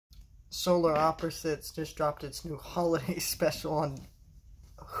Solar Opposites just dropped its new holiday special on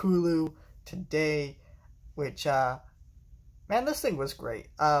Hulu today, which, man, this thing was great.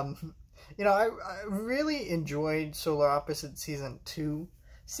 You know, I really enjoyed Solar Opposites Season 2.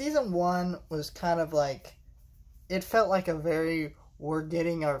 Season 1 was kind of like, it felt like a very, we're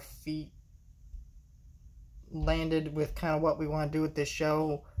getting our feet landed with kind of what we want to do with this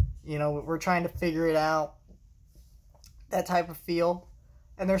show. You know, we're trying to figure it out. That type of feel.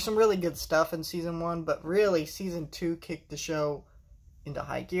 And there's some really good stuff in Season 1, but really, Season 2 kicked the show into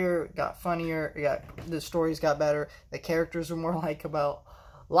high gear. It got funnier. The stories got better. The characters were more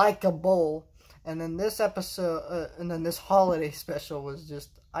likable. And then this episode, and then this holiday special was just,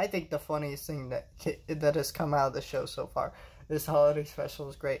 I think, the funniest thing that has come out of the show so far. This holiday special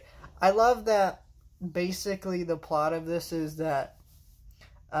is great. I love that basically the plot of this is that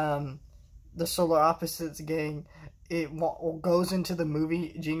the Solar Opposites gang, it goes into the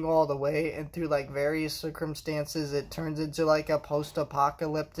movie Jingle All the Way, and through like various circumstances it turns into like a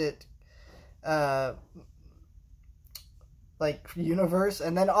post-apocalyptic like universe.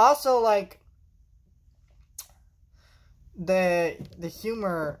 And then also like the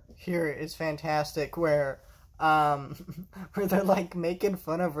humor here is fantastic, where they're like making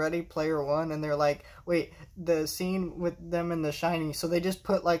fun of Ready Player One, and they're like, wait, the scene with them in The Shining, so they just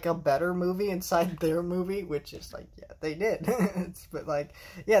put like a better movie inside their movie, which is like, yeah, they did. But like,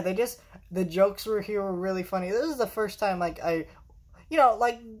 yeah, the jokes were really funny. This is the first time like I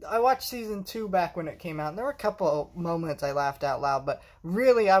watched Season 2 back when it came out, and there were a couple of moments I laughed out loud, but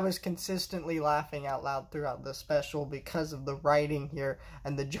really I was consistently laughing out loud throughout the special because of the writing here,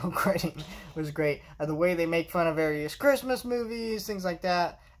 and the joke writing was great. The way they make fun of various Christmas movies, things like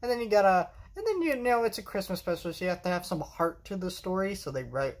that. And then you know it's a Christmas special, so you have to have some heart to the story, so they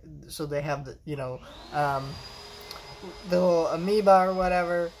have the, the little amoeba or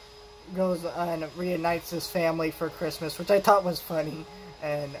whatever goes and reunites his family for Christmas, which I thought was funny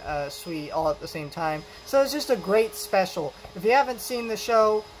and sweet all at the same time. So it's just a great special. If you haven't seen the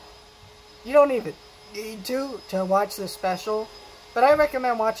show, you don't even need to watch the special, but I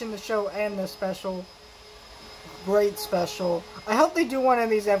recommend watching the show and the special. Great special. I hope they do one of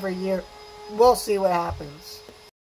these every year. We'll see what happens.